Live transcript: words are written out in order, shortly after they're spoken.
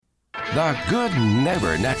The Good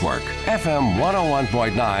Neighbor Network, FM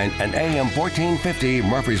 101.9 and AM 1450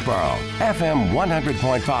 Murfreesboro, FM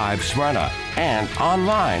 100.5 Smyrna, and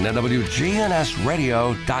online at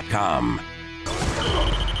WGNSradio.com.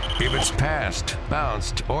 If it's passed,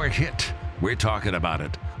 bounced, or hit, we're talking about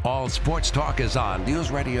it. All Sports Talk is on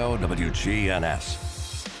News Radio WGNS.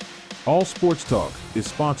 All Sports Talk is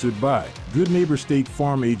sponsored by Good Neighbor State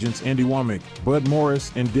Farm agents Andy Womack, Bud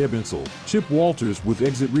Morris, and Deb Insel. Chip Walters with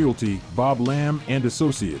Exit Realty, Bob Lamb and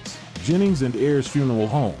Associates. Jennings and Ayers Funeral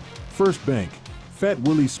Home. First Bank. Fat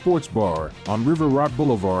Willie's Sports Bar on River Rock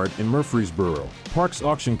Boulevard in Murfreesboro. Parks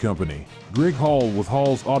Auction Company. Greg Hall with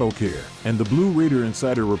Hall's Auto Care. And the Blue Raider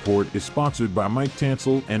Insider Report is sponsored by Mike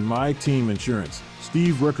Tansel and My Team Insurance.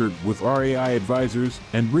 Steve Ruckert with RAI Advisors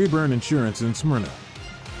and Rayburn Insurance in Smyrna.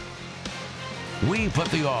 We put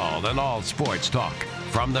the all in all sports talk.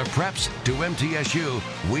 From the Preps to MTSU,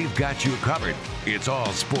 we've got you covered. It's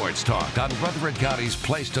All Sports Talk on Rutherford County's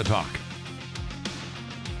Place to Talk.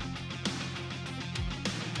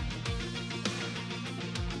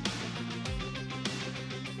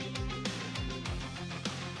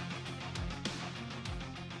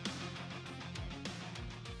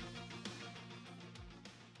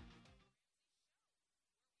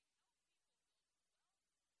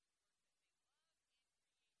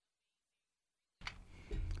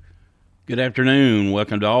 Good afternoon.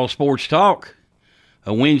 Welcome to All Sports Talk.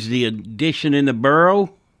 A Wednesday edition in the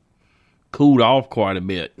borough. Cooled off quite a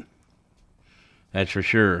bit. That's for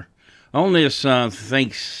sure. On this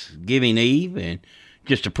Thanksgiving Eve, and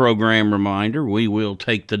just a program reminder, we will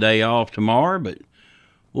take the day off tomorrow, but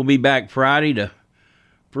we'll be back Friday to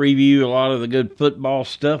preview a lot of the good football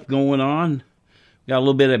stuff going on. Got a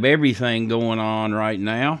little bit of everything going on right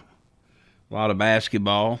now. A lot of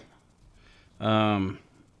basketball.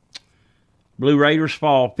 Blue Raiders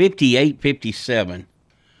fall 58-57.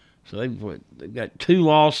 So they've got 2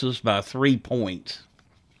 losses by 3 points.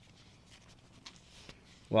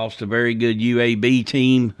 Lost a very good UAB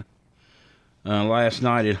team last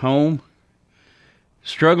night at home.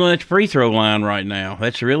 Struggling at the free throw line right now.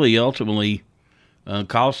 That's really ultimately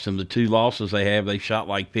cost them the 2 losses they have. They shot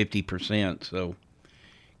like 50%. So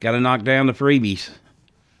got to knock down the freebies,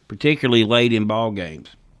 particularly late in ball games.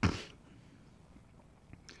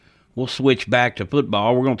 We'll switch back to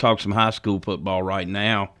football. We're going to talk some high school football right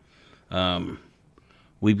now.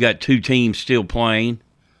 We've got 2 teams still playing.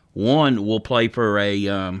 One will play for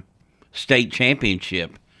a state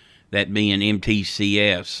championship, that being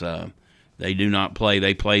MTCS. They do not play.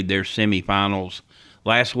 They played their semifinals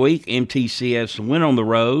last week. MTCS went on the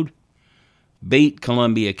road, beat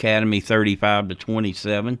Columbia Academy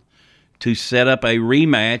 35-27 to set up a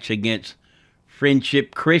rematch against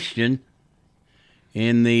Friendship Christian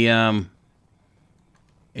in the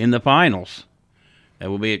finals. That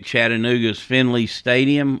will be at Chattanooga's Finley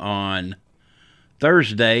Stadium on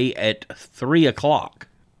Thursday at 3 o'clock.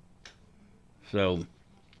 So,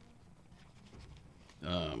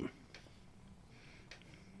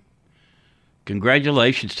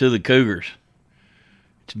 congratulations to the Cougars.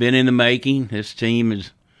 It's been in the making. This team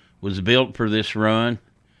was built for this run.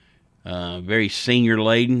 Very senior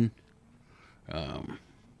laden.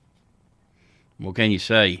 What can you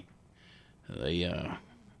say? They've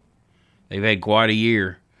had quite a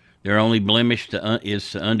year. Their only blemish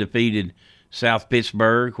is to undefeated South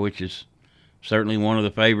Pittsburgh, which is certainly one of the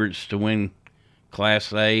favorites to win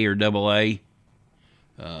Class A or Double A.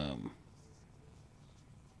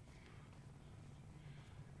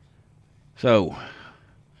 So,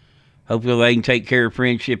 hopefully they can take care of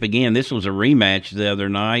Friendship again. This was a rematch the other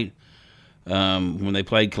night when they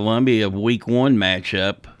played Columbia, a Week 1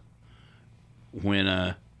 matchup,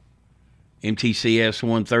 when MTCS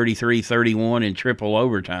won 33-31 in triple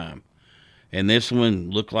overtime. And this one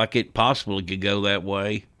looked like it possibly could go that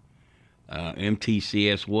way.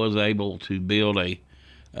 MTCS was able to build a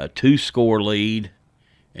 2-score lead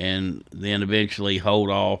and then eventually hold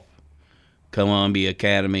off Columbia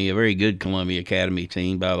Academy, a very good Columbia Academy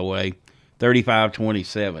team, by the way,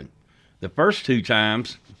 35-27. The first 2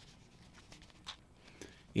 times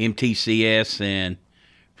MTCS and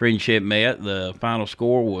Friendship met, the final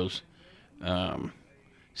score was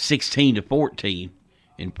 16-14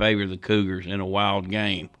 in favor of the Cougars in a wild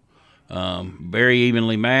game. Very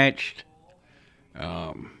evenly matched.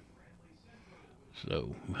 So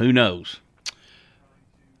who knows?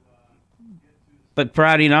 But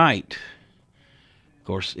Friday night, of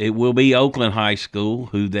course, it will be Oakland High School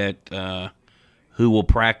who will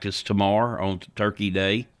practice tomorrow on Turkey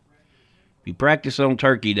Day. If you practice on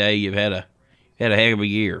Turkey Day, you've had a heck of a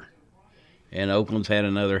year. And Oakland's had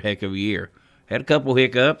another heck of a year. Had a couple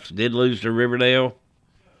hiccups. Did lose to Riverdale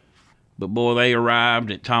But, boy, they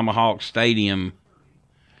arrived at Tomahawk Stadium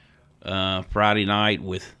Friday night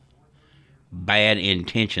with bad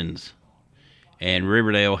intentions, and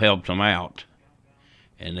Riverdale helped them out,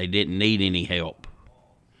 and they didn't need any help.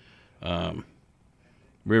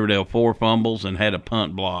 Riverdale 4 fumbles and had a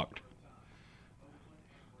punt blocked.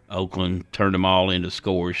 Oakland turned them all into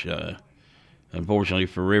scores. Unfortunately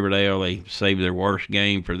for Riverdale, they saved their worst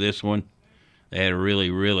game for this one. They had a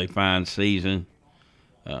really, really fine season.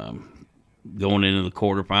 Going into the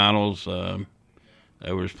quarterfinals,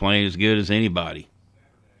 they were playing as good as anybody.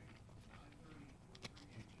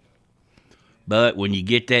 But when you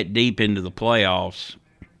get that deep into the playoffs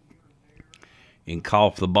and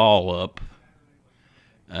cough the ball up,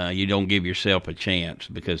 you don't give yourself a chance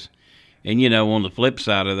because, and on the flip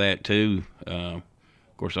side of that too, of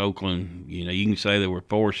course Oakland, you can say they were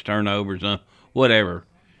forced turnovers, whatever.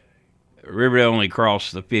 Riverdale only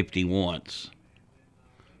crossed the 50 once.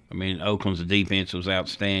 I mean, Oakland's defense was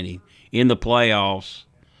outstanding. In the playoffs,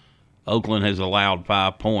 Oakland has allowed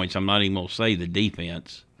 5 points. I'm not even going to say the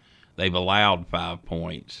defense. They've allowed 5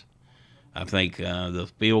 points. I think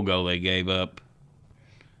the field goal they gave up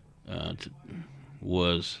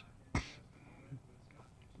was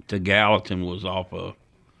to Gallatin was off a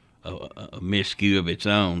miscue of its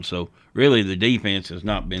own. So, really, the defense has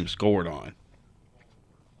not been scored on.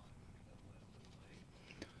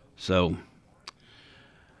 So,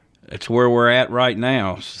 that's where we're at right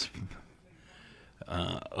now.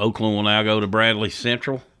 Oakland will now go to Bradley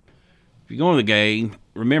Central. If you go to the game,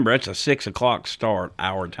 remember, it's a 6 o'clock start,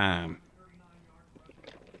 our time.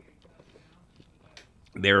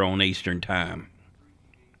 They're on Eastern time.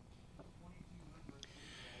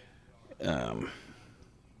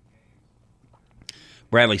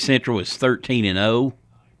 Bradley Central is 13-0.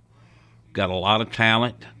 Got a lot of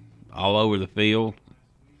talent all over the field.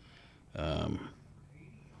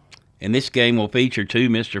 And this game will feature 2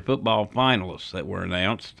 Mr. Football finalists that were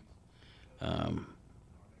announced.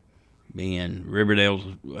 Being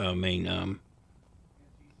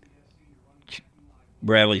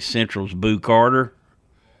Bradley Central's Boo Carter,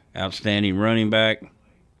 outstanding running back.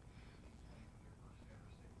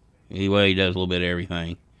 Anyway, he does a little bit of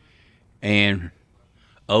everything. And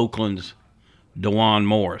Oakland's DeJuan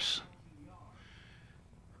Morris.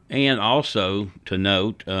 And also, to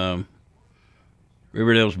note,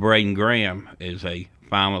 Riverdale's Braden Graham is a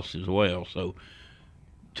finalist as well. So,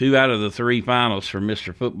 2 out of the 3 finalists for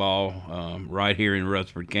Mr. Football right here in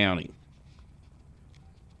Rutherford County.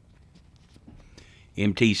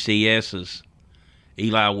 MTCS's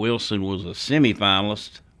Eli Wilson was a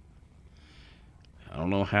semifinalist. I don't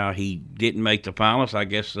know how he didn't make the finals. I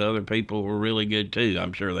guess the other people were really good too.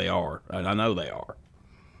 I'm sure they are. I know they are.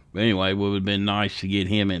 But anyway, it would have been nice to get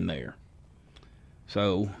him in there.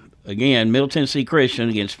 So, again, Middle Tennessee Christian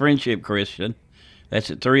against Friendship Christian. That's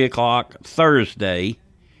at 3 o'clock Thursday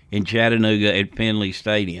in Chattanooga at Finley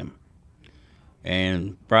Stadium.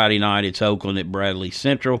 And Friday night, it's Oakland at Bradley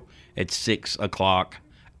Central at 6 o'clock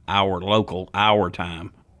our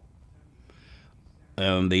time.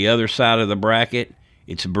 On the other side of the bracket,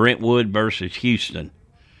 it's Brentwood versus Houston.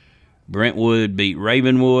 Brentwood beat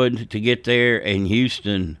Ravenwood to get there, and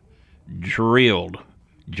Houston drilled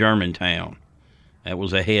Germantown. That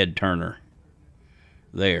was a head-turner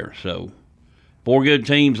there. So, 4 good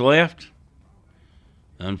teams left.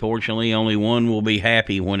 Unfortunately, only one will be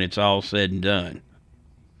happy when it's all said and done.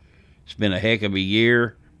 It's been a heck of a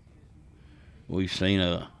year. We've seen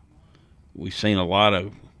a lot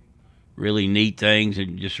of really neat things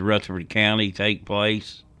in just Rutherford County take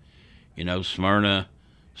place. Smyrna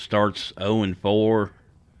starts 0-4,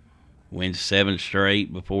 wins 7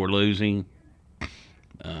 straight before losing.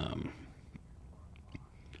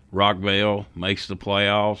 Rockville makes the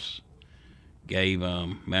playoffs, gave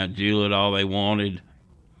Mount Juliet all they wanted.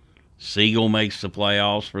 Siegel makes the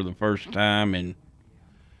playoffs for the first time in,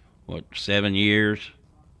 7 years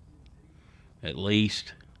at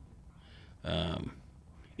least.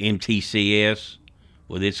 MTCS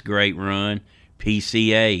with its great run.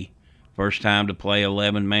 PCA, first time to play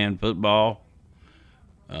 11-man football.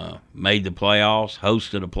 Made the playoffs,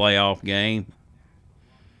 hosted a playoff game.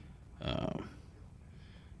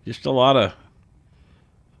 Just a lot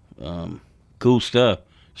of cool stuff.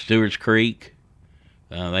 Stewart's Creek,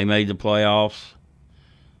 they made the playoffs.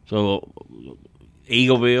 So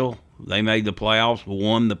Eagleville, they made the playoffs,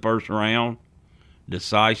 won the first round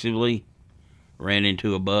decisively. Ran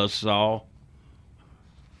into a buzzsaw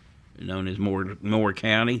known as Moore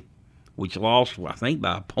County, which lost, I think,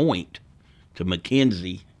 by a point to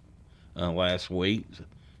McKenzie last week. It's a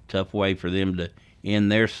tough way for them to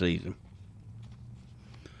end their season.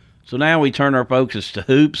 So now we turn our focus to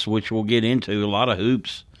hoops, which we'll get into. A lot of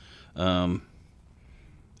hoops.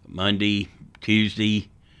 Monday, Tuesday,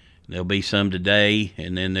 there'll be some today,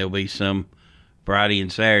 and then there'll be some Friday and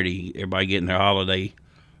Saturday. Everybody getting their holiday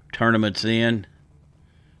tournaments in.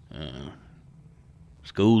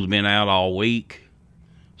 School's been out all week,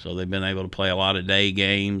 so they've been able to play a lot of day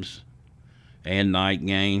games and night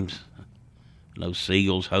games. Those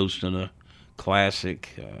Seagulls hosting a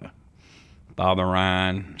classic, Father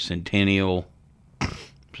Ryan, Centennial.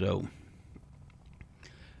 So,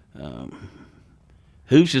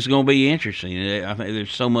 hoops is going to be interesting. I think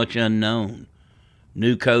there's so much unknown.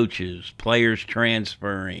 New coaches, players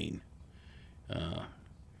transferring,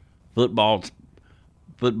 football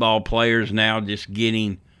players now just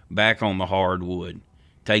getting back on the hardwood.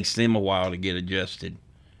 Takes them a while to get adjusted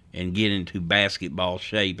and get into basketball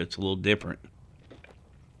shape. It's a little different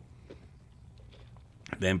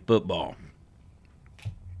than football.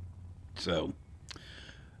 So,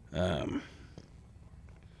 I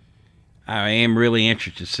am really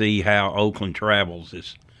interested to see how Oakland travels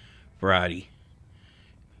this Friday.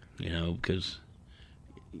 Because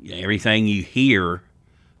everything you hear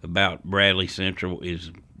about Bradley Central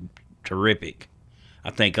is terrific.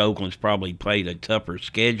 I think Oakland's probably played a tougher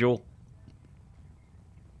schedule.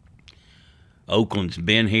 Oakland's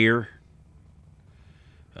been here.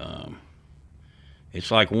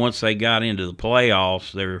 It's like once they got into the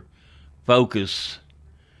playoffs, their focus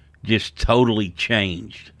just totally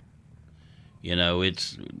changed.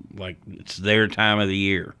 It's like it's their time of the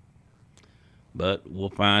year. But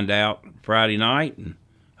we'll find out Friday night and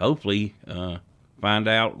hopefully find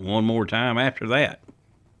out one more time after that.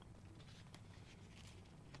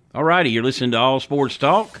 All righty, you're listening to All Sports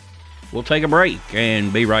Talk. We'll take a break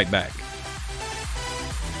and be right back.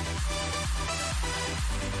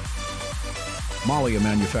 Molly, a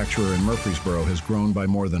manufacturer in Murfreesboro, has grown by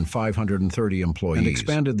more than 530 employees and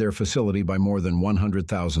expanded their facility by more than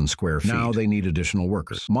 100,000 square feet. Now they need additional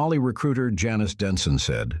workers. Molly recruiter Janice Denson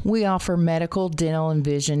said, "We offer medical, dental, and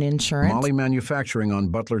vision insurance." Molly Manufacturing on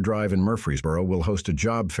Butler Drive in Murfreesboro will host a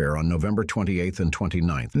job fair on November 28th and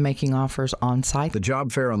 29th. Making offers on site. The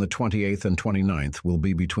job fair on the 28th and 29th will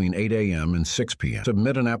be between 8 a.m. and 6 p.m.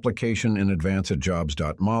 Submit an application in advance at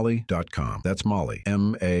jobs.molly.com. That's Molly,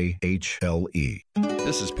 M-A-H-L-E.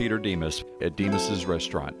 This is Peter Demas at Demas's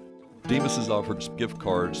Restaurant. Demas's offers gift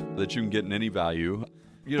cards that you can get in any value.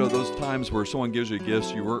 Those times where someone gives you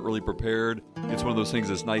gifts you weren't really prepared. It's one of those things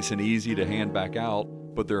that's nice and easy to hand back out,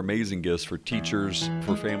 but they're amazing gifts for teachers,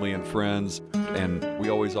 for family and friends, and we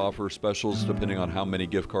always offer specials depending on how many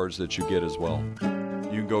gift cards that you get as well.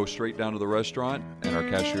 You can go straight down to the restaurant, and our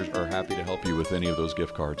cashiers are happy to help you with any of those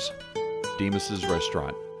gift cards. Demas's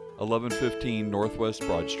Restaurant, 1115 Northwest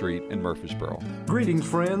Broad Street in Murfreesboro. Greetings,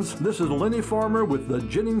 friends. This is Lenny Farmer with the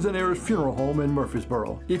Jennings & Ayers Funeral Home in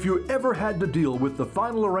Murfreesboro. If you ever had to deal with the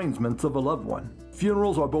final arrangements of a loved one,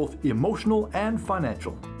 funerals are both emotional and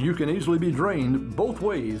financial. You can easily be drained both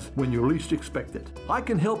ways when you least expect it. I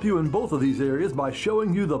can help you in both of these areas by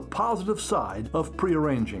showing you the positive side of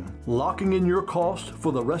pre-arranging. Locking in your costs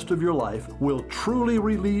for the rest of your life will truly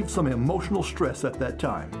relieve some emotional stress at that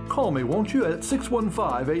time. Call me, won't you, at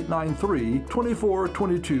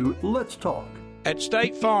 615-893-2422. Let's talk. At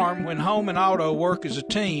State Farm, when home and auto work as a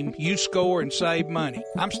team, you score and save money.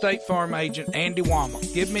 I'm State Farm agent Andy Wama.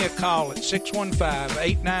 Give me a call at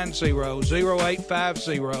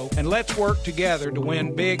 615-890-0850 and let's work together to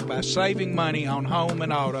win big by saving money on home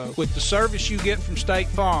and auto. With the service you get from State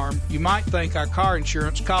Farm, you might think our car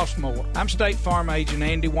insurance costs more. I'm State Farm agent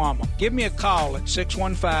Andy Wama. Give me a call at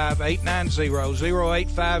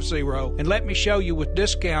 615-890-0850 and let me show you with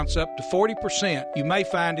discounts up to 40%. You may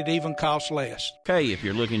find it even costs less. Okay, if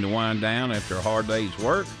you're looking to wind down after a hard day's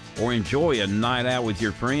work or enjoy a night out with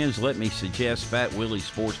your friends, let me suggest Fat Willie's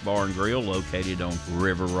Sports Bar and Grill located on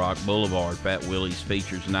River Rock Boulevard. Fat Willie's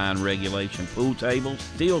features 9 regulation pool tables,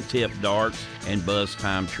 steel tip darts, and buzz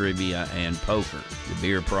time trivia and poker. The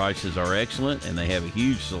beer prices are excellent and they have a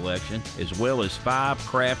huge selection as well as 5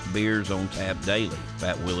 craft beers on tap daily.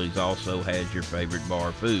 Fat Willie's also has your favorite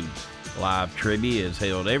bar foods. Live trivia is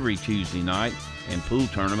held every Tuesday night and pool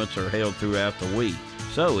tournaments are held throughout the week.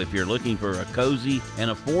 So if you're looking for a cozy and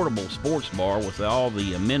affordable sports bar with all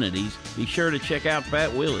the amenities, be sure to check out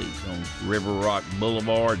Fat Willie's on River Rock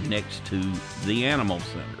Boulevard next to the Animal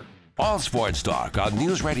Center. All Sports Talk on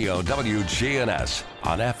News Radio WGNS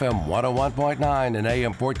on FM 101.9 and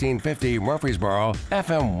AM 1450 Murfreesboro,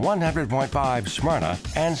 FM 100.5 Smyrna,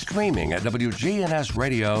 and streaming at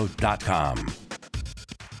WGNSradio.com.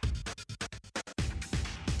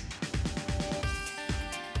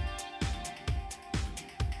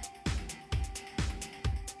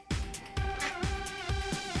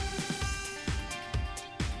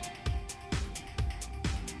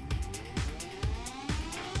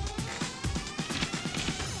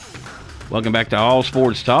 Welcome back to All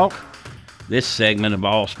Sports Talk. This segment of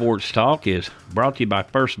All Sports Talk is brought to you by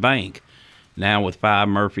First Bank, now with 5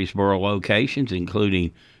 Murfreesboro locations,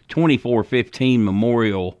 including 2415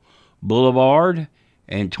 Memorial Boulevard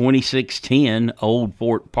and 2610 Old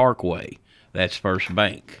Fort Parkway. That's First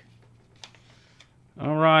Bank.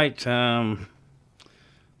 All right,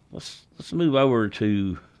 let's move over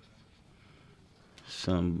to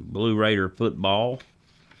some Blue Raider football.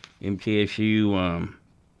 MTSU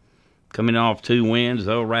coming off 2 wins.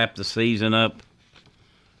 They'll wrap the season up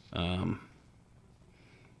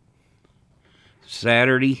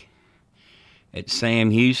Saturday at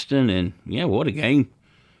Sam Houston. And, yeah, what a game.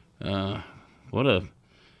 What a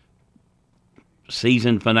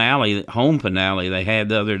season finale, home finale they had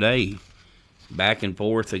the other day. Back and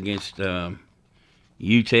forth against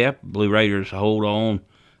UTEP. Blue Raiders hold on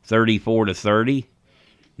 34-30.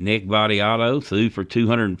 Nick Vadiato threw for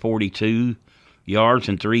 242 yards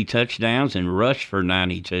and 3 touchdowns and rushed for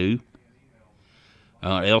 92.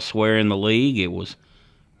 Elsewhere in the league, it was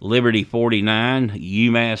Liberty 49,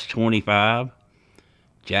 UMass 25.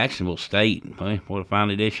 Jacksonville State, what a fine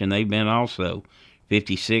edition they've been also.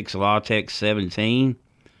 56, La Tech 17.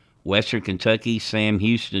 Western Kentucky, Sam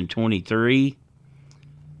Houston 23.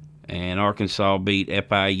 And Arkansas beat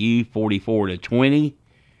FIU 44-20.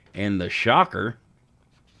 And the shocker,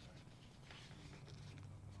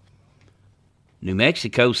 New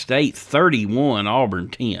Mexico State 31, Auburn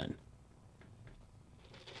 10.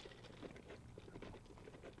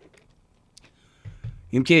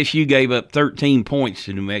 MTSU gave up 13 points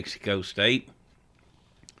to New Mexico State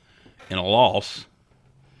in a loss,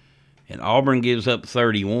 and Auburn gives up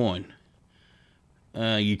 31.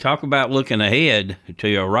 You talk about looking ahead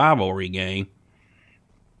to a rivalry game.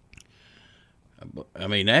 I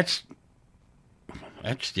mean, that's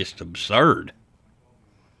just absurd.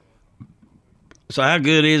 So how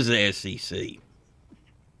good is the SEC?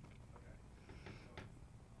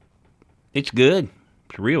 It's good.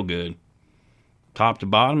 It's real good. Top to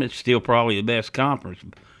bottom, it's still probably the best conference.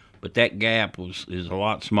 But that gap is a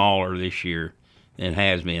lot smaller this year than it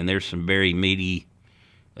has been. There's some very meaty,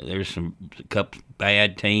 there's some couple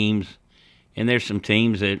bad teams, and there's some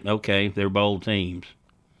teams that, okay, they're bowl teams.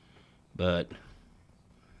 But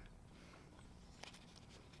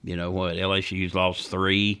you know what? LSU's lost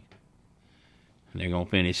 3. They're going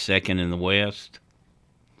to finish second in the West.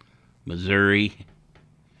 Missouri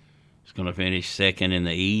is going to finish second in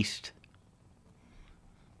the East.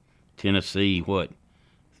 Tennessee, 3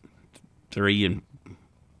 and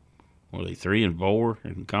 4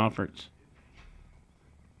 in conference?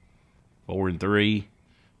 4 and 3?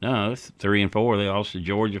 No, it's 3 and 4. They lost to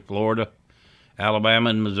Georgia, Florida, Alabama,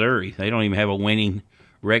 and Missouri. They don't even have a winning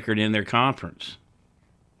record in their conference.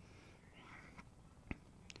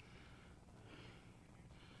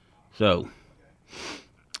 So,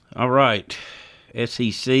 all right,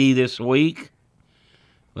 SEC this week.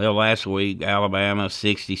 Well, last week, Alabama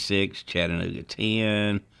 66, Chattanooga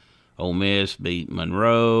 10. Ole Miss beat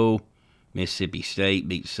Monroe. Mississippi State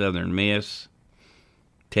beat Southern Miss.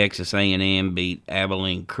 Texas A&M beat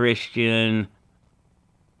Abilene Christian.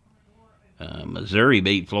 Missouri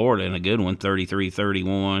beat Florida in a good one,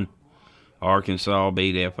 33-31. Arkansas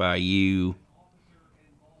beat FIU.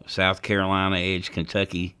 South Carolina edged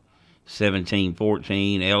Kentucky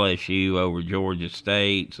 17-14. LSU over Georgia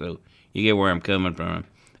State. So you get where I'm coming from.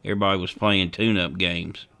 Everybody was playing tune-up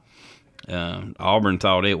games. Auburn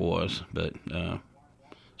thought it was, but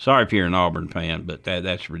sorry if you're an Auburn fan, but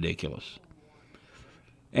that's ridiculous.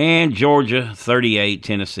 And Georgia 38,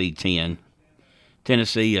 Tennessee 10.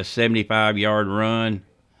 Tennessee a 75-yard run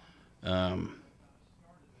on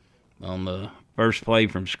the first play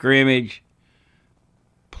from scrimmage.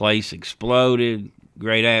 Place exploded.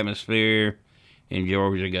 Great atmosphere. And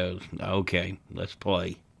Georgia goes, okay, let's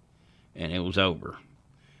play. And it was over.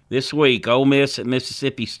 This week, Ole Miss at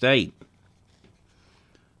Mississippi State.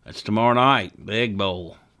 That's tomorrow night, the Egg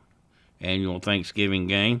Bowl, annual Thanksgiving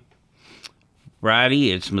game.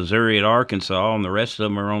 Friday, it's Missouri at Arkansas, and the rest of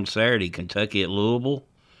them are on Saturday. Kentucky at Louisville,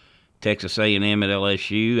 Texas A&M at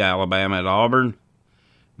LSU, Alabama at Auburn,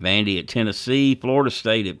 Vandy at Tennessee, Florida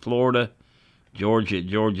State at Florida, Georgia at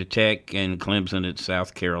Georgia Tech, and Clemson at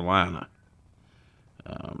South Carolina.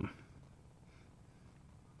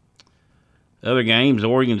 Other games,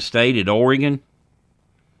 Oregon State at Oregon,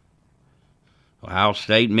 Ohio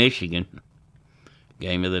State, Michigan.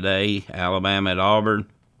 Game of the day, Alabama at Auburn,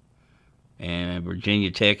 and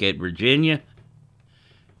Virginia Tech at Virginia,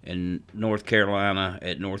 and North Carolina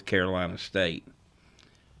at North Carolina State.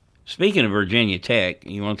 Speaking of Virginia Tech,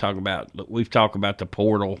 you want to talk about, we've talked about the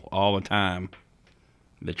portal all the time,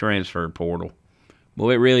 the transfer portal.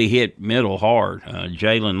 Boy, it really hit middle hard.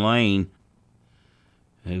 Jalen Lane,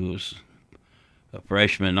 who was a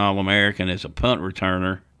freshman All-American as a punt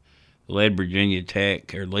returner,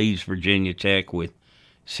 leads Virginia Tech with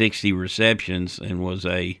 60 receptions and was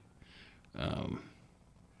was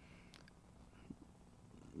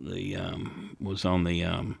on the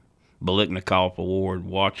Biletnikoff Award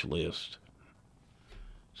watch list.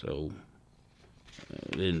 So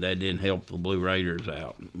that didn't help the Blue Raiders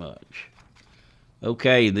out much.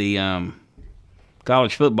 Okay, the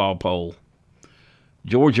college football poll.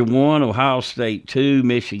 Georgia 1, Ohio State 2,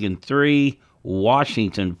 Michigan 3,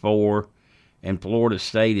 Washington 4, and Florida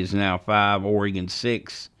State is now 5, Oregon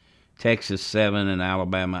 6, Texas 7, and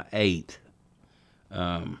Alabama 8.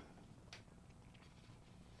 I'm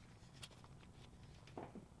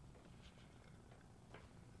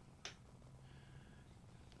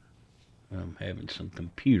having some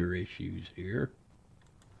computer issues here.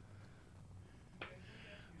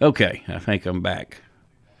 Okay, I think I'm back.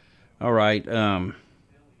 All right.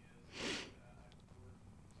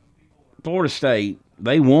 Florida State,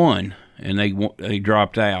 they won, and they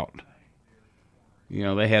dropped out. You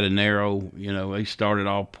know, they had a narrow, they started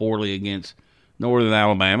off poorly against Northern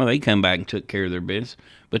Alabama. They come back and took care of their business,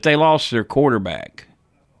 but they lost their quarterback.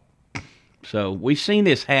 So we've seen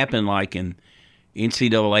this happen like in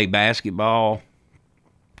NCAA basketball.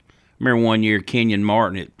 Remember one year Kenyon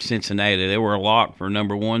Martin at Cincinnati, they were a lock for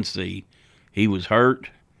number 1 seed. He was hurt,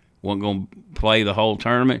 wasn't going to play the whole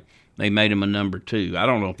tournament. They made him a number 2. I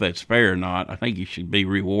don't know if that's fair or not. I think you should be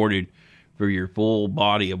rewarded for your full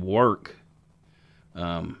body of work.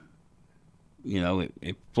 If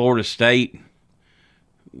Florida State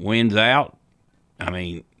wins out, I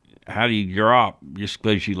mean, how do you drop just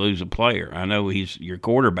because you lose a player? I know he's your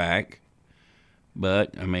quarterback,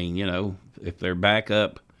 but, I mean, if their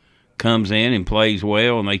backup comes in and plays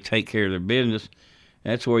well and they take care of their business,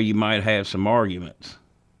 that's where you might have some arguments.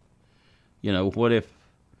 What if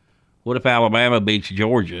Alabama beats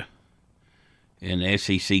Georgia in the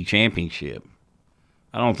SEC championship?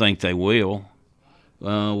 I don't think they will.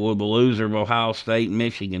 Will the loser of Ohio State and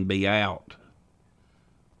Michigan be out?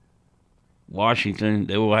 Washington,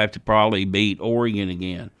 they will have to probably beat Oregon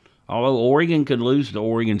again. Although Oregon could lose to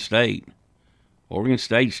Oregon State. Oregon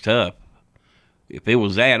State's tough. If it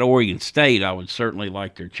was at Oregon State, I would certainly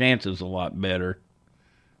like their chances a lot better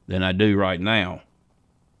than I do right now.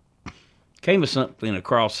 Came with something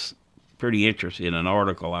across pretty interesting in an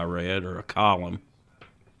article I read, or a column.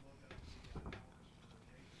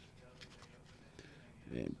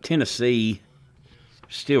 Tennessee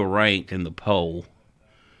still ranked in the poll.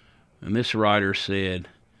 And this writer said,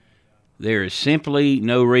 there is simply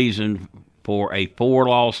no reason for a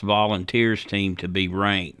 4-loss Volunteers team to be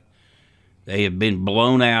ranked. They have been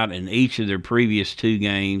blown out in each of their previous 2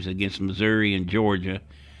 games against Missouri and Georgia,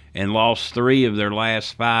 and lost 3 of their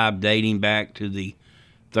last 5, dating back to the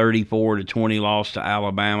 34-20 loss to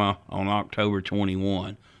Alabama on October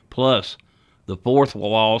 21. Plus, the 4th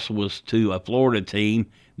loss was to a Florida team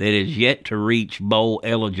that is yet to reach bowl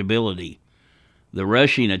eligibility. The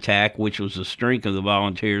rushing attack, which was the strength of the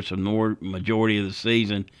Volunteers for the majority of the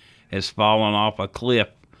season, has fallen off a cliff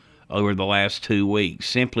over the last 2 weeks.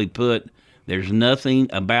 Simply put, there's nothing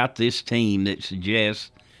about this team that suggests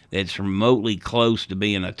that it's remotely close to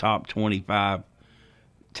being a top 25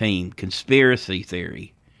 team. Conspiracy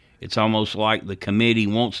theory. It's almost like the committee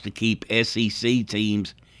wants to keep SEC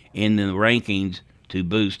teams in the rankings to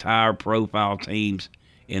boost higher profile teams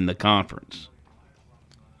in the conference.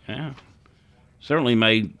 Yeah. Certainly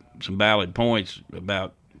made some valid points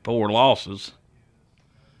about 4 losses.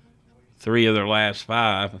 3 of their last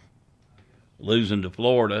 5. Losing to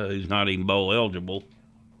Florida, who's not even bowl eligible.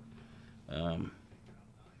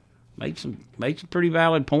 Made some pretty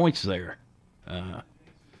valid points there. I'm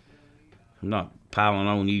not piling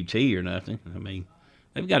on UT or nothing. I mean,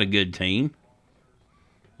 they've got a good team.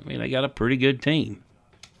 They got a pretty good team.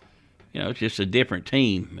 It's just a different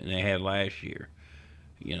team than they had last year.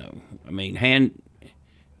 Hayden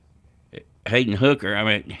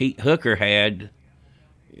Hooker. Hooker had.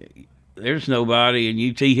 There's nobody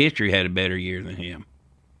in UT history had a better year than him.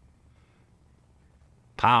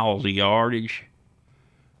 Piles of yardage.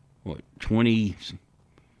 20,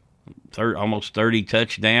 30, almost 30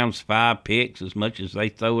 touchdowns, 5 picks, as much as they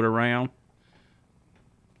throw it around.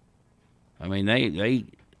 They're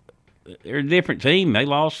a different team. They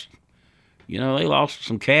lost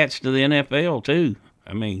some cats to the NFL too.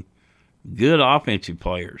 Good offensive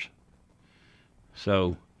players.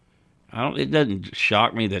 So, it doesn't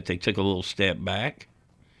shock me that they took a little step back.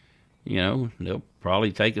 They'll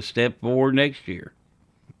probably take a step forward next year.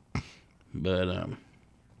 But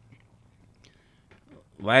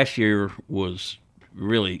last year was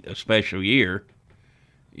really a special year,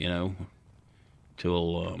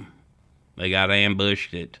 till they got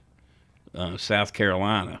ambushed at South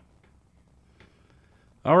Carolina.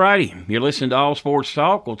 All righty, you're listening to All Sports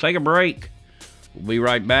Talk. We'll take a break. We'll be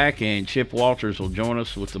right back, and Chip Walters will join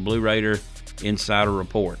us with the Blue Raider Insider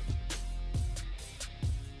Report.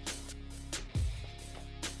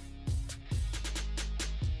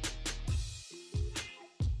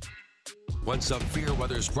 When severe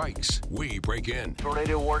weather strikes, we break in.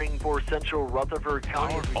 Tornado warning for central Rutherford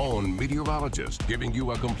County. Our own meteorologist giving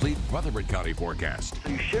you a complete Rutherford County forecast. So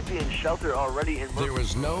you should be in shelter already. There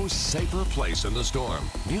is no safer place in the storm.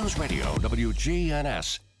 News Radio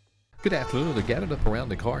WGNS. Good afternoon. They're gathered up around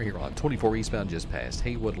the car here on 24 eastbound just past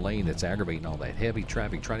Haywood Lane. That's aggravating all that heavy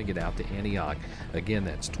traffic trying to get out to Antioch. Again,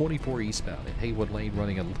 that's 24 eastbound at Haywood Lane,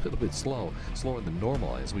 running a little bit slower than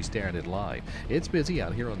normal as we stare at it live. It's busy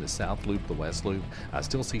out here on the South Loop, the West Loop. I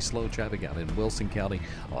still see slow traffic out in Wilson County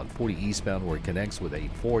on 40 eastbound where it connects with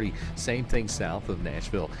 840. Same thing south of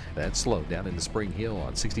Nashville. That's slow down in the Spring Hill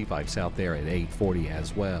on 65 south there at 840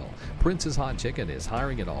 as well. Prince's Hot Chicken is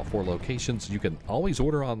hiring at all 4 locations. You can always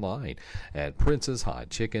order online at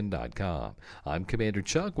princeshotchicken.com. I'm Commander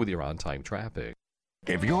Chuck with your on-time traffic.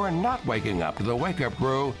 If you're not waking up to the Wake Up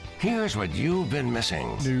Crew, here's what you've been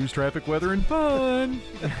missing. News, traffic, weather, and fun.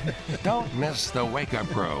 Don't miss the Wake Up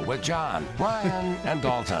Crew with John, Brian, and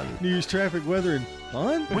Dalton. News, traffic, weather, and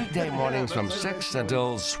fun? Weekday mornings from 6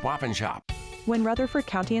 until Swap and Shop. When Rutherford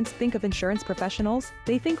Countyans think of insurance professionals,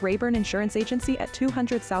 they think Rayburn Insurance Agency at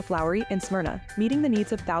 200 South Lowry in Smyrna, meeting the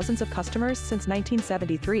needs of thousands of customers since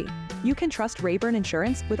 1973. You can trust Rayburn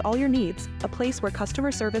Insurance with all your needs, a place where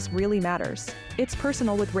customer service really matters. It's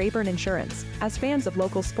personal with Rayburn Insurance, as fans of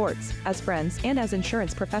local sports, as friends, and as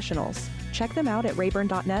insurance professionals. Check them out at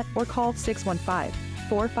rayburn.net or call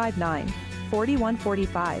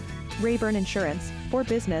 615-459-4145. Rayburn Insurance, for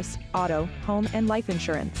business, auto, home, and life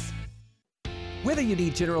insurance. Whether you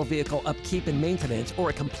need general vehicle upkeep and maintenance or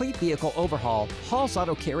a complete vehicle overhaul, Hall's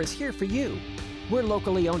Auto Care is here for you. We're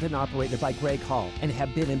locally owned and operated by Greg Hall and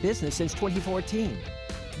have been in business since 2014.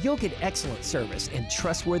 You'll get excellent service and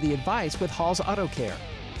trustworthy advice with Hall's Auto Care.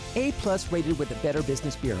 A+ rated with the Better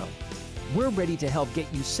Business Bureau. We're ready to help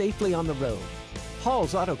get you safely on the road.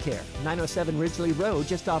 Hall's Auto Care, 907 Ridgely Road,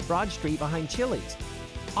 just off Broad Street behind Chili's.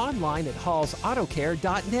 Online at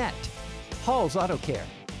hallsautocare.net. Hall's Auto Care.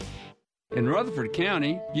 In Rutherford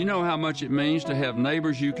County, you know how much it means to have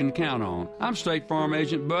neighbors you can count on. I'm State Farm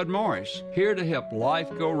Agent Bud Morris, here to help life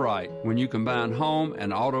go right when you combine home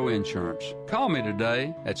and auto insurance. Call me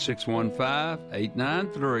today at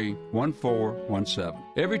 615-893-1417.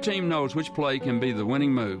 Every team knows which play can be the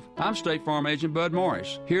winning move. I'm State Farm Agent Bud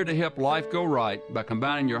Morris, here to help life go right by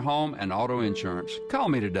combining your home and auto insurance. Call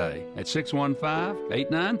me today at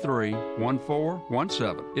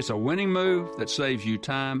 615-893-1417. It's a winning move that saves you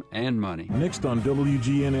time and money. Next on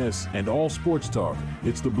WGNS and All Sports Talk,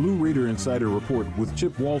 it's the Blue Raider Insider Report with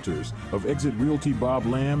Chip Walters of Exit Realty Bob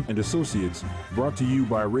Lamb and Associates, brought to you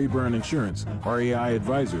by Rayburn Insurance, RAI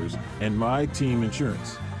Advisors, and My Team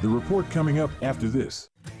Insurance. The report coming up after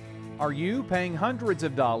this. Are you paying hundreds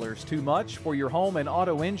of dollars too much for your home and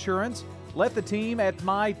auto insurance? Let the team at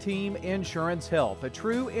My Team Insurance help, a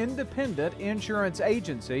true independent insurance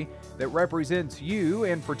agency that represents you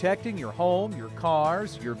in protecting your home, your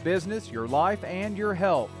cars, your business, your life, and your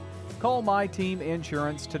health. Call My Team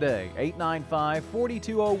Insurance today,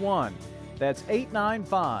 895-4201. That's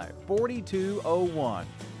 895-4201.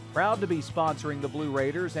 Proud to be sponsoring the Blue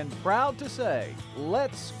Raiders and proud to say,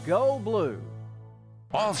 let's go Blue.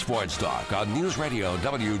 All Sports Talk on News Radio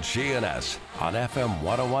WGNS on FM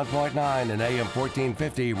 101.9 and AM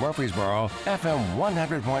 1450 Murfreesboro, FM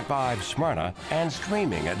 100.5 Smyrna, and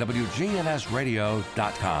streaming at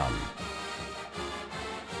WGNSradio.com.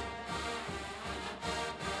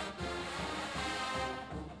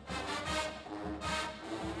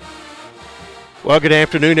 Well, good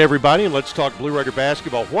afternoon, everybody, and let's talk Blue Raider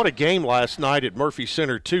basketball. What a game last night at Murphy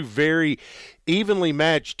Center. Two very evenly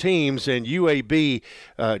matched teams, and UAB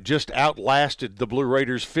just outlasted the Blue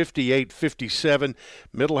Raiders 58-57.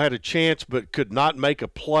 Middle had a chance but could not make a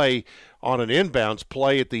play on an inbounds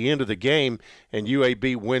play at the end of the game, and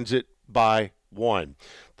UAB wins it by 1.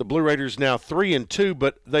 The Blue Raiders now 3-2,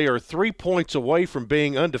 but they are 3 points away from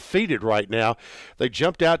being undefeated right now. They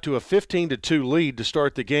jumped out to a 15-2 lead to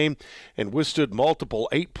start the game and withstood multiple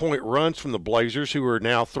 8-point runs from the Blazers, who are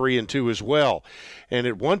now 3-2 as well. And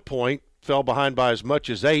at one point, fell behind by as much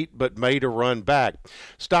as 8, but made a run back.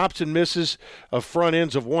 Stops and misses of front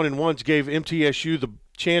ends of 1-and-1s gave MTSU the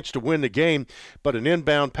chance to win the game, but an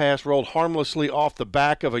inbound pass rolled harmlessly off the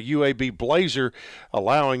back of a UAB Blazer,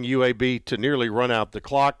 allowing UAB to nearly run out the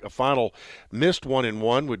clock. A final missed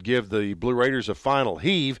 1-and-1 would give the Blue Raiders a final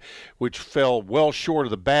heave, which fell well short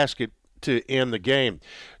of the basket to end the game.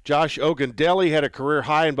 Josh Ogundelli had a career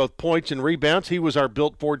high in both points and rebounds. He was our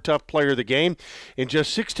Built Ford Tough player of the game. In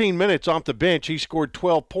just 16 minutes off the bench, he scored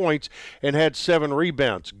 12 points and had 7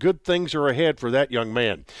 rebounds. Good things are ahead for that young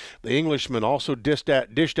man. The Englishman also dished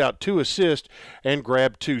out 2 assists and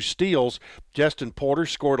grabbed 2 steals. Justin Porter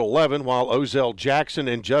scored 11, while Ozell Jackson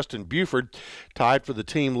and Justin Buford tied for the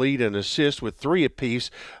team lead in assists with 3 apiece.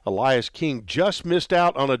 Elias King just missed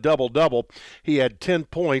out on a double-double. He had 10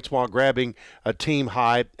 points while grabbing a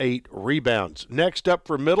team-high 8 rebounds. Next up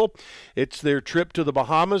for Middle, it's their trip to the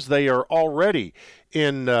Bahamas. They are already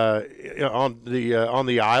on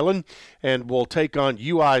the island, and will take on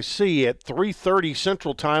UIC at 3:30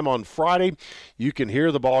 Central Time on Friday. You can hear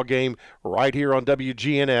the ball game right here on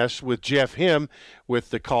WGNS with Jeff Him with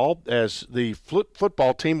the call, as the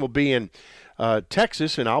football team will be in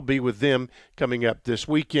Texas, and I'll be with them coming up this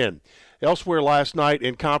weekend. Elsewhere last night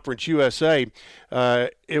in Conference USA,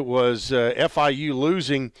 it was FIU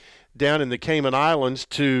losing down in the Cayman Islands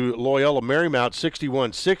to Loyola Marymount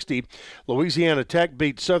 61-60. Louisiana Tech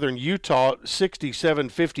beat Southern Utah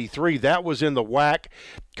 67-53. That was in the WAC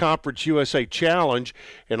Conference USA Challenge.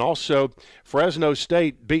 And also Fresno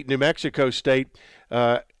State beat New Mexico State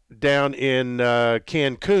down in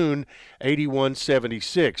Cancun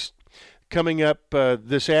 81-76. Coming up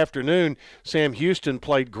this afternoon, Sam Houston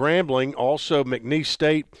played Grambling. Also, McNeese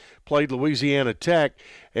State played Louisiana Tech.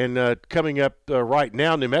 And coming up right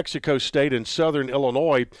now, New Mexico State and Southern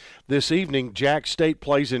Illinois. This evening, Jack State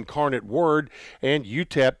plays Incarnate Word, and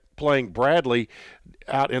UTEP playing Bradley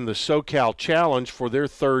out in the SoCal Challenge for their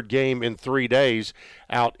 3rd game in 3 days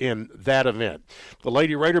out in that event. The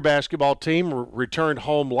Lady Raider basketball team returned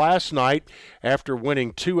home last night after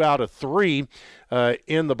winning 2 out of 3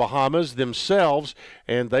 in the Bahamas themselves,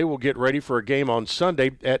 and they will get ready for a game on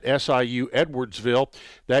Sunday at SIU Edwardsville.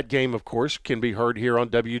 That game, of course, can be heard here on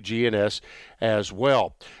WGNS as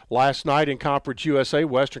well. Last night in Conference USA,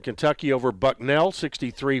 Western Kentucky over Bucknell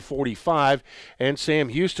 63-45, and Sam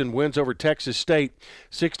Houston wins over Texas State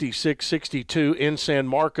 66-62 in San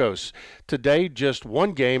Marcos. Today, just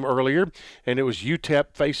one game earlier, and it was UTEP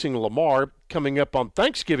facing Lamar. Coming up on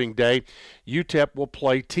Thanksgiving Day, UTEP will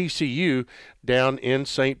play TCU down in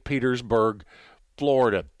St. Petersburg,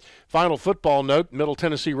 Florida. Final football note, Middle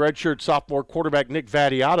Tennessee redshirt sophomore quarterback Nick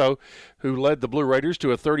Vattiato, who led the Blue Raiders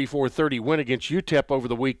to a 34-30 win against UTEP over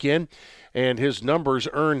the weekend, and his numbers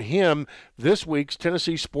earn him this week's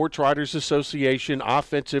Tennessee Sports Writers Association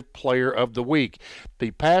Offensive Player of the Week.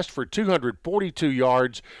 He passed for 242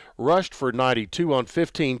 yards, rushed for 92 on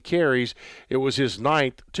 15 carries. It was his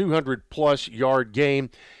 9th 200-plus yard game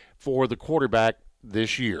for the quarterback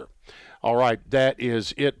this year. All right, that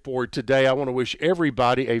is it for today. I want to wish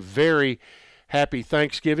everybody a very happy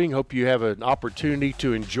Thanksgiving. Hope you have an opportunity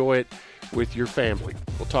to enjoy it with your family.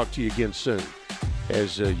 We'll talk to you again soon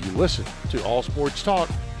as you listen to All Sports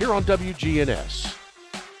Talk here on WGNS.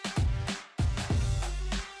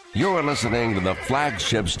 You're listening to the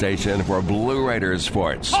flagship station for Blue Raiders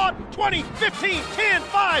sports. Caught, 20, 15, 10,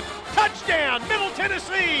 5, touchdown, Middle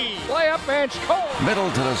Tennessee! Play up, bench, Cole!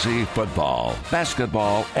 Middle Tennessee football,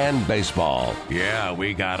 basketball, and baseball. Yeah,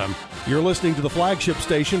 we got them. You're listening to the flagship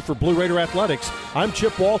station for Blue Raider Athletics. I'm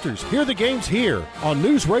Chip Walters. Hear the games here on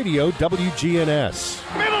News Radio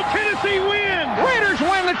WGNS. Middle Tennessee wins! Raiders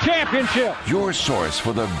win the championship! Your source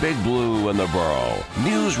for the Big Blue and the Borough.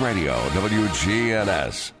 News Radio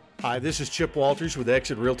WGNS. Hi, this is Chip Walters with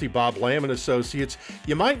Exit Realty Bob Lamb & Associates.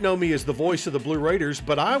 You might know me as the voice of the Blue Raiders,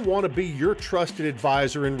 but I want to be your trusted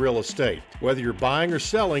advisor in real estate. Whether you're buying or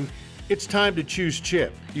selling, it's time to choose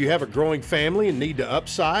Chip. Do you have a growing family and need to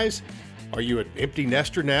upsize? Are you an empty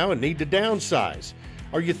nester now and need to downsize?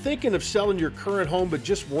 Are you thinking of selling your current home but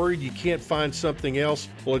just worried you can't find something else?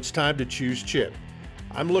 Well, it's time to choose Chip.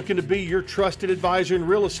 I'm looking to be your trusted advisor in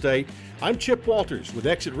real estate. I'm Chip Walters with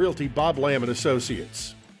Exit Realty Bob Lamb &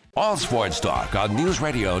 Associates. All Sports Talk on News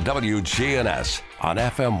Radio WGNS on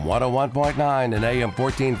FM 101.9 and AM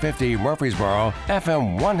 1450 Murfreesboro,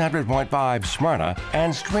 FM 100.5 Smyrna,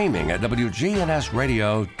 and streaming at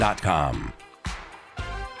WGNSradio.com.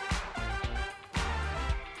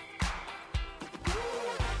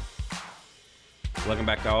 Welcome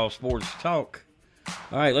back to All Sports Talk.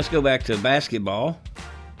 All right, let's go back to basketball.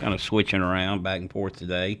 Kind of switching around back and forth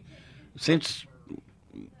today. Since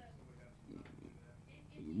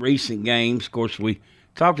recent games, of course, we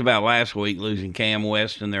talked about last week losing Cam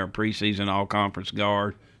Weston, their preseason all-conference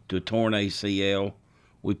guard, to a torn ACL.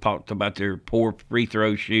 We talked about their poor free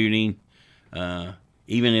throw shooting.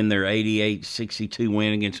 Even in their 88-62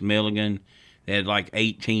 win against Milligan, they had like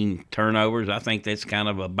 18 turnovers. I think that's kind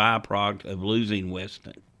of a byproduct of losing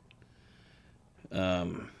Weston.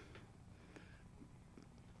 But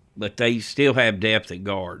they still have depth at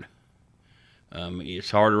guard.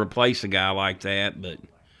 It's hard to replace a guy like that, but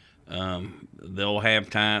they'll have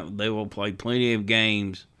time. They will play plenty of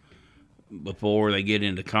games before they get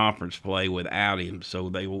into conference play without him, so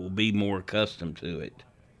they will be more accustomed to it.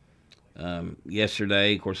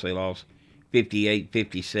 Yesterday, of course, they lost 58-57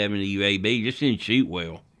 to UAB. Just didn't shoot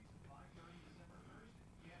well.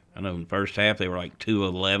 I know in the first half they were like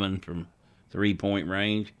 2-11 from three-point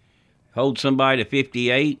range. Hold somebody to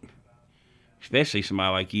 58, especially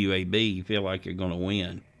somebody like UAB, you feel like you're going to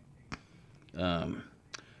win.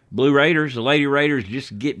 Blue Raiders, the Lady Raiders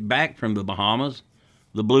just get back from the Bahamas.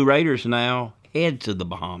 The Blue Raiders now head to the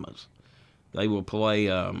Bahamas. They will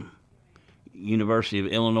play University of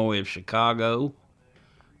Illinois of Chicago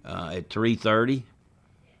at 3:30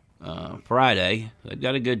 Friday. They've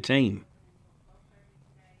got a good team.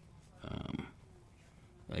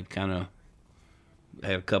 They've kind of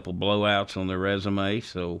had a couple blowouts on their resume,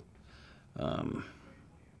 so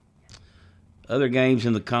other games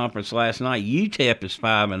in the conference last night. UTEP is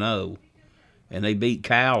 5-0, and they beat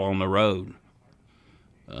Cal on the road,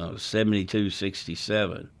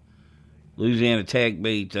 72-67. Louisiana Tech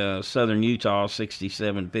beat Southern Utah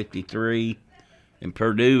 67-53, and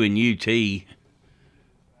Purdue and UT. I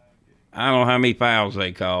don't know how many fouls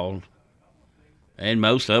they called, and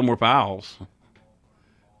most of them were fouls.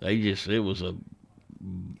 It was a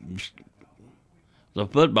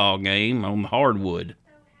football game on the hardwood.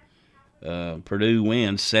 Purdue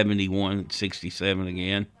wins 71-67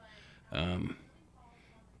 again.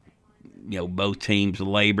 Both teams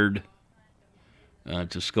labored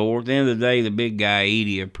to score. At the end of the day, the big guy,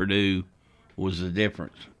 Edey of Purdue, was the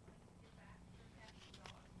difference.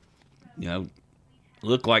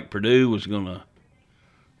 Looked like Purdue was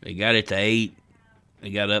they got it to 8. They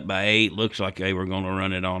got up by 8. Looks like they were going to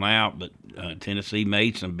run it on out, but Tennessee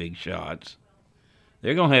made some big shots.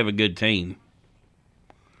 They're going to have a good team.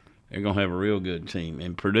 They're going to have a real good team.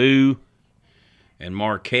 And Purdue and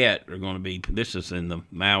Marquette are going to be – this is in the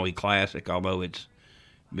Maui Classic, although it's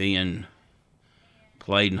being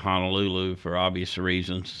played in Honolulu for obvious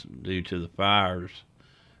reasons due to the fires.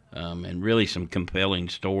 And really some compelling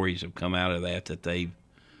stories have come out of that they've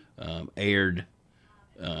aired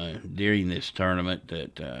during this tournament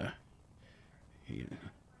that a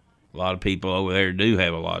lot of people over there do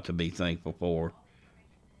have a lot to be thankful for,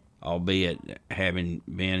 albeit having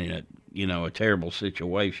been in a terrible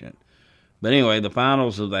situation. But anyway, the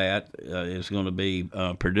finals of that is going to be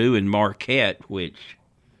Purdue and Marquette, which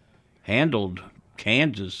handled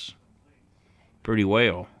Kansas pretty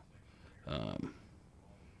well. A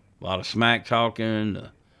lot of smack talking.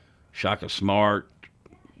 Shaka Smart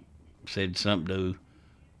said something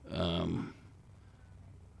to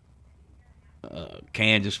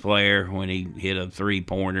Kansas player when he hit a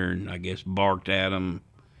three-pointer and I guess barked at him.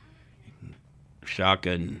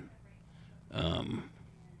 Shaka and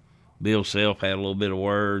Bill Self had a little bit of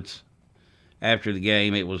words. After the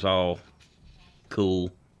game, it was all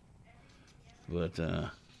cool. But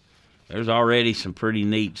there's already some pretty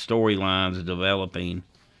neat storylines developing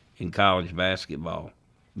in college basketball.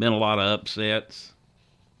 Been a lot of upsets.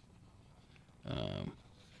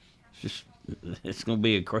 It's going to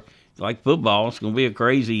be like football. It's going to be a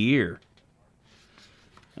crazy year.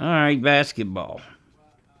 All right, basketball.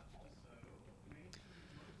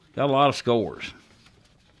 Got a lot of scores.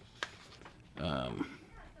 We'll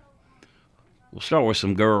start with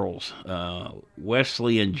some girls.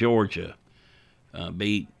 Wesley in Georgia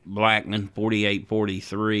beat Blackman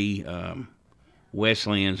 48-43.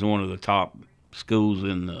 Wesleyan's one of the top schools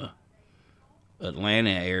in the Atlanta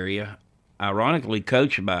area. Ironically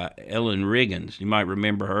coached by Ellen Riggins. You might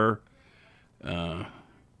remember her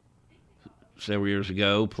several years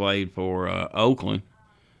ago. Played for Oakland.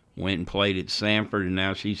 Went and played at Samford, and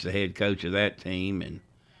now she's the head coach of that team.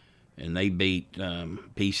 And they beat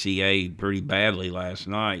PCA pretty badly last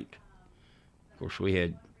night. Of course, we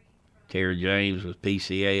had Tara James with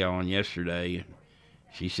PCA on yesterday, and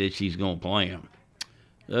she said she's going to play them.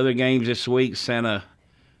 The other games this week, Santa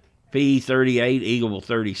Fe 38, Eagleville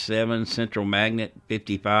 37, Central Magnet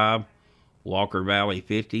 55, Walker Valley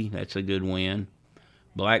 50. That's a good win.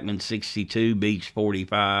 Blackman 62, Beach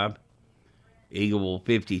 45, Eagleville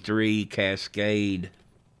 53, Cascade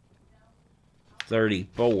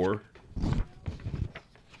 34.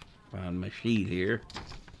 Find my sheet here.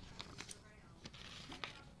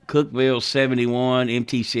 Cookeville 71,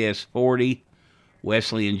 MTCS 40,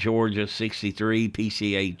 Wesleyan, Georgia, 63,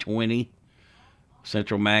 PCA 20.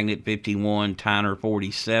 Central Magnet, 51, Tyner,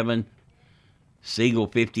 47. Siegel,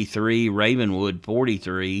 53, Ravenwood,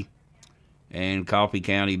 43. And Coffee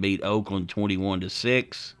County beat Oakland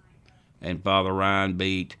 21-6. And Father Ryan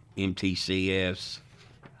beat MTCS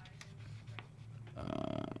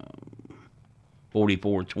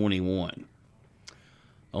 44-21.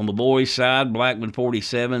 On the boys' side, Blackman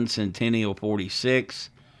 47, Centennial 46,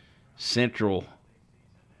 Central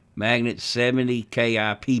Magnet 70,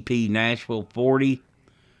 KIPP Nashville 40,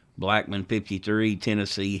 Blackman 53,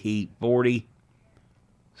 Tennessee Heat 40,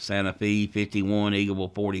 Santa Fe 51,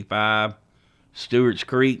 Eagleville 45, Stewart's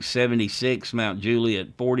Creek 76, Mount Juliet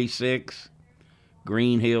 46,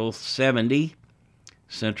 Green Hill 70,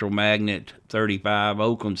 Central Magnet 35,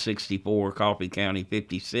 Oakland 64, Coffee County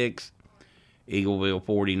 56, Eagleville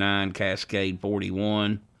 49, Cascade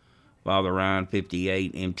 41, Father Ryan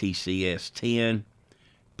 58, MTCS 10,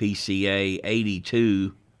 PCA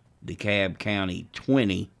 82, DeKalb County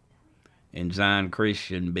 20, and Zion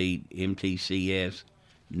Christian beat MTCS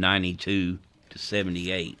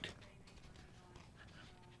 92-78.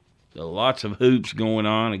 So lots of hoops going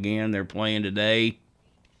on. Again, they're playing today.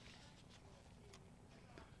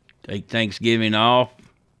 Take Thanksgiving off,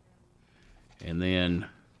 and then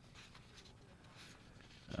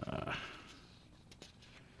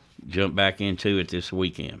jump back into it this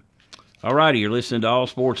weekend. All righty, you're listening to All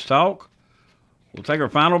Sports Talk. We'll take our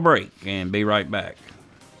final break and be right back.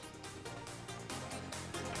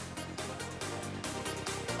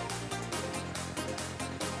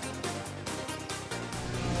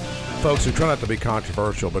 Folks, we try not to be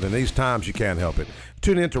controversial, but in these times you can't help it.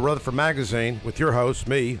 Tune in to Rutherford Magazine with your host,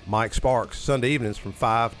 me, Mike Sparks, Sunday evenings from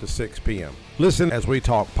 5 to 6 p.m. Listen as we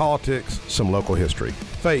talk politics, some local history,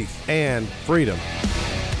 faith, and freedom.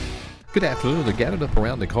 Good afternoon. They're gathered up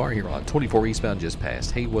around the car here on 24 eastbound just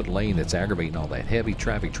past Haywood Lane. That's aggravating all that heavy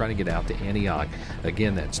traffic trying to get out to Antioch.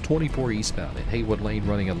 Again, that's 24 eastbound at Haywood Lane,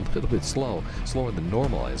 running a little bit slower than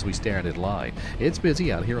normal as we stare at it live. It's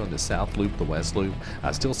busy out here on the South Loop, the West Loop.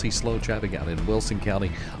 I still see slow traffic out in Wilson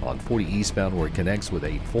County on 40 eastbound where it connects with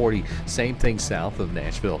 840. Same thing south of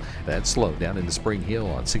Nashville. That's slow down into Spring Hill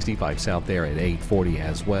on 65 south there at 840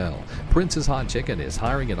 as well. Prince's Hot Chicken is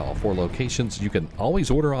hiring in all 4 locations. You can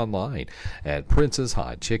always order online at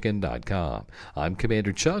princeshotchicken.com. I'm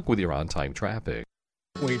Commander Chuck with your on-time traffic.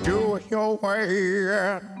 We do it your way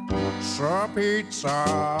at Sir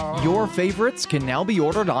Pizza. Your favorites can now be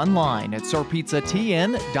ordered online at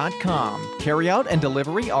sirpizzatn.com. Carryout and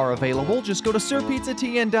delivery are available. Just go to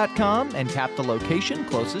sirpizzatn.com and tap the location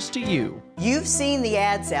closest to you. You've seen the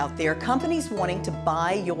ads out there, companies wanting to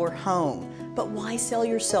buy your home. But why sell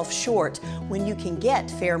yourself short when you can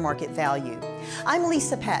get fair market value? I'm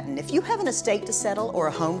Lisa Patton. If you have an estate to settle or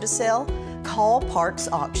a home to sell, call Parks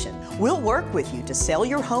Auction. We'll work with you to sell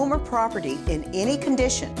your home or property in any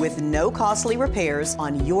condition with no costly repairs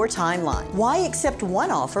on your timeline. Why accept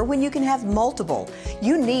one offer when you can have multiple?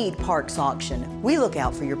 You need Parks Auction. We look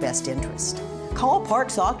out for your best interest. Call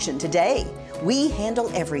Parks Auction today. We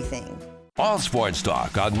handle everything. All Sports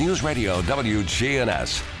Talk on News Radio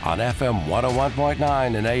WGNS on FM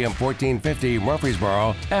 101.9 and AM 1450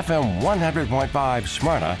 Murfreesboro, FM 100.5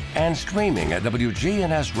 Smyrna, and streaming at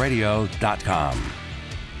WGNSradio.com.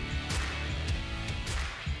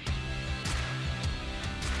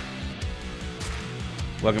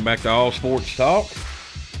 Welcome back to All Sports Talk.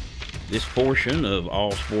 This portion of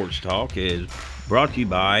All Sports Talk is brought to you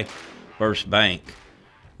by First Bank.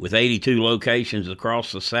 With 82 locations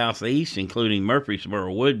across the Southeast, including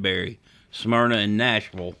Murfreesboro, Woodbury, Smyrna, and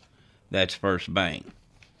Nashville, that's First Bank.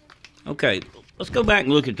 Okay, let's go back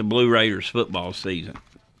and look at the Blue Raiders football season.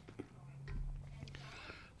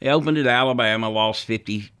 They opened at Alabama, lost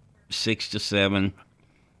 56-7.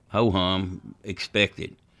 Ho-hum,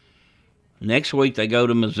 expected. Next week, they go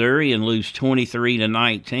to Missouri and lose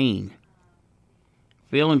 23-19.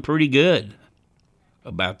 Feeling pretty good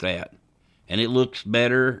about that. And it looks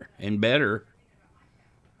better and better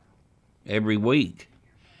every week.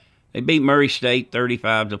 They beat Murray State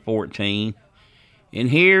 35-14. And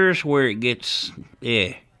here's where it gets,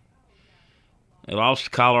 They lost to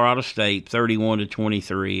Colorado State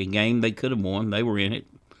 31-23, a game they could have won. They were in it.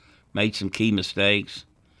 Made some key mistakes.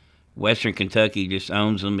 Western Kentucky just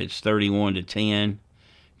owns them. It's 31-10.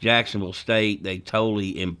 Jacksonville State, they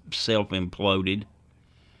totally self-imploded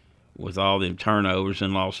with all them turnovers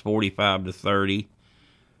and lost 45-30.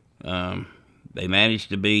 They managed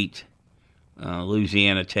to beat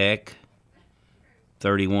Louisiana Tech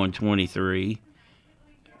 31-23.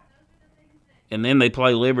 And then they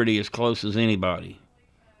play Liberty as close as anybody,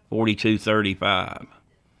 42-35.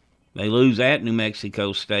 They lose at New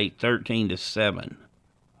Mexico State 13-7.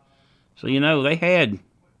 So, you know, they had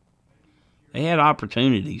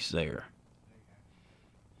opportunities there.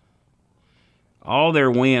 All their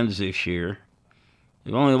wins this year,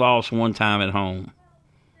 they've only lost one time at home.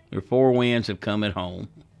 Their 4 wins have come at home.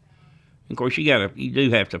 Of course, you do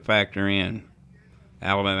have to factor in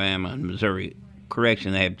Alabama and Missouri.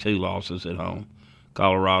 Correction, they have 2 losses at home,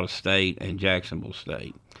 Colorado State and Jacksonville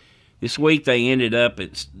State. This week they end up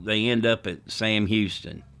at Sam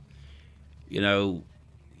Houston. You know,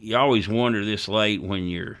 you always wonder this late when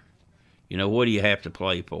you're, you know, what do you have to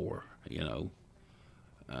play for? You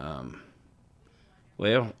know,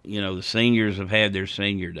 well, you know, the seniors have had their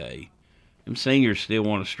senior day. Them seniors still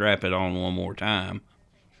want to strap it on one more time.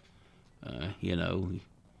 You know,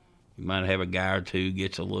 you might have a guy or two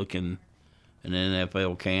gets a look in an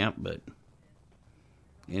NFL camp, but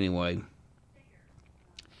anyway,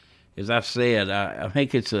 as I've said, I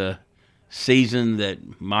think it's a season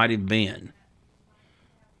that might have been,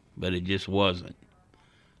 but it just wasn't.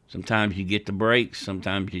 Sometimes you get the breaks,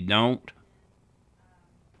 sometimes you don't.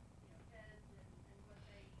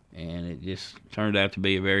 And it just turned out to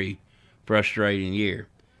be a very frustrating year.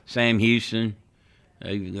 Sam Houston,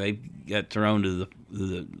 they got thrown to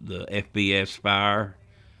the FBS fire,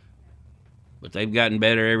 but they've gotten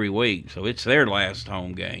better every week, so it's their last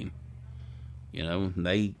home game. You know,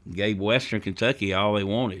 they gave Western Kentucky all they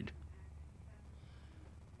wanted.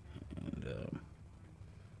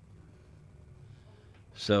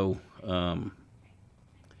 And,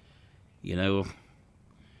 you know,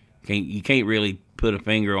 you can't really put a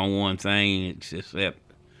finger on one thing. It's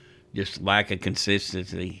just lack of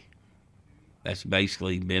consistency. That's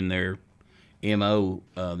basically been their MO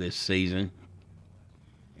this season,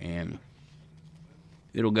 and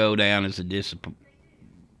it'll go down as a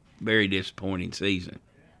very disappointing season.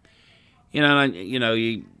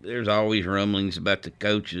 There's always rumblings about the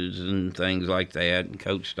coaches and things like that. And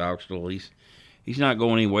Coach Stockstill, he's not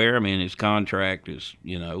going anywhere. I mean, his contract is,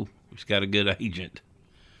 he's got a good agent.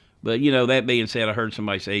 But that being said, I heard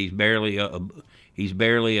somebody say he's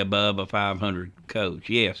barely above a 500 coach.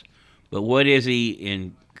 Yes, but what is he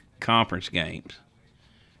in conference games?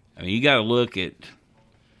 I mean, you got to look at.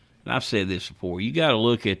 And I've said this before. You got to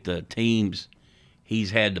look at the teams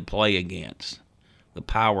he's had to play against, the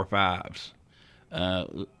Power Fives. There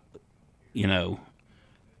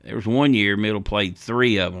was one year Middle played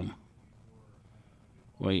 3 of them.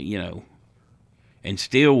 Well, and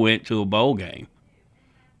still went to a bowl game.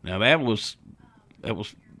 Now that was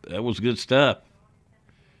good stuff.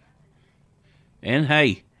 And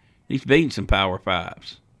hey, he's beaten some Power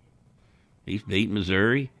Fives. He's beat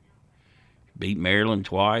Missouri. Beat Maryland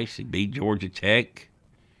twice. He beat Georgia Tech.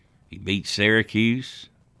 He beat Syracuse.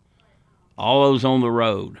 All those on the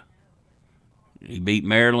road. He beat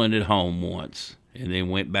Maryland at home once and then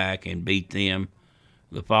went back and beat them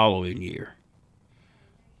the following year.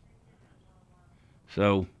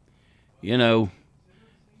 So,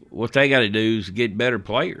 what they got to do is get better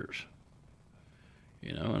players.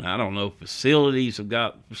 And I don't know, facilities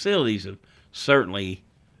have certainly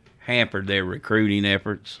hampered their recruiting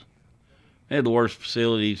efforts. They had the worst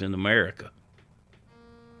facilities in America.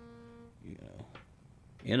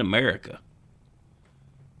 In America.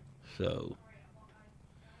 So,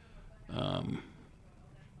 I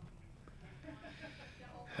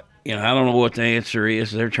don't know what the answer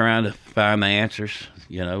is. They're trying to find the answers.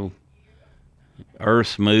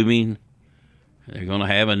 Earth's moving. They're going to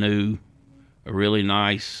have a really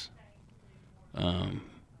nice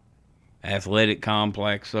athletic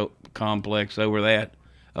complex over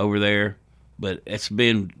there. But it's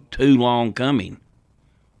been too long coming.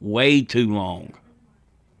 Way too long.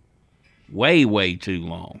 Way, way too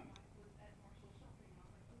long.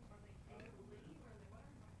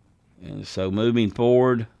 And so moving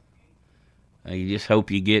forward, you just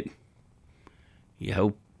hope you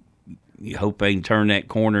hope they can turn that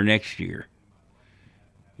corner next year.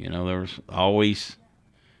 There's always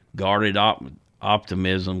guarded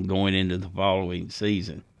optimism going into the following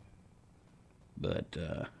season. But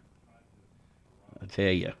I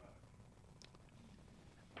tell you,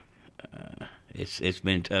 it's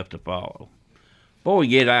been tough to follow. Before we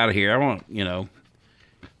get out of here, I want,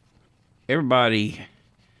 everybody,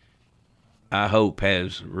 I hope,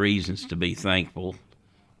 has reasons to be thankful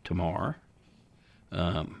tomorrow.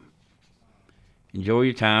 Enjoy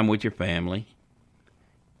your time with your family.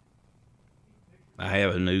 I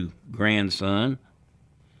have a new grandson.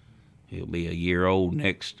 He'll be a year old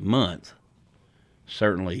next month.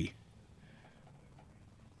 Certainly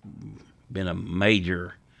been a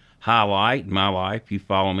major highlight in my life. You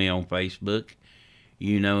follow me on Facebook,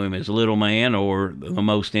 you know him as Little Man or the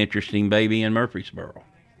most interesting baby in Murfreesboro.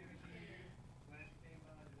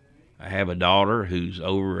 I have a daughter who's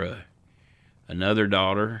over another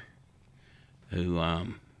daughter who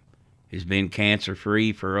has been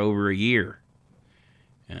cancer-free for over a year.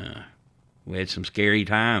 We had some scary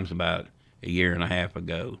times about a year and a half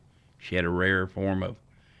ago. She had a rare form of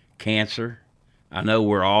cancer. I know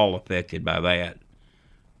we're all affected by that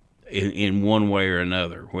in one way or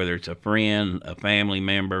another, whether it's a friend, a family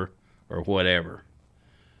member, or whatever.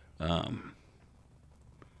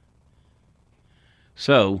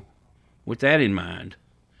 So, with that in mind,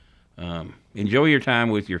 enjoy your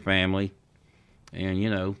time with your family,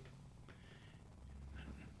 and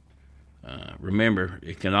remember,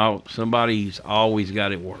 somebody's always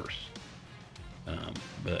got it worse.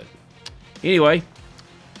 But anyway,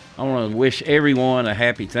 I want to wish everyone a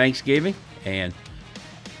happy Thanksgiving, and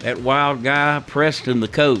that wild guy, Preston the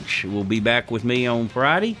coach, will be back with me on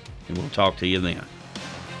Friday, and we'll talk to you then.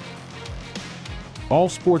 All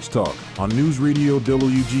Sports Talk on News Radio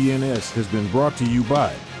WGNS has been brought to you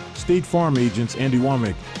by State Farm agents Andy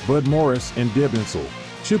Womack, Bud Morris, and Deb Insel.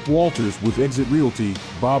 Chip Walters with Exit Realty,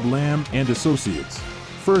 Bob Lamb and Associates.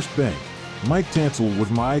 First Bank, Mike Tansel with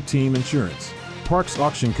My Team Insurance. Parks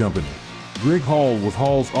Auction Company, Greg Hall with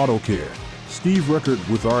Hall's Auto Care. Steve Ruckert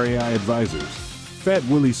with RAI Advisors. Fat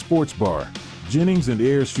Willie Sports Bar, Jennings and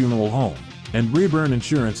Ayers Funeral Home, and Rayburn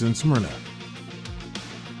Insurance in Smyrna.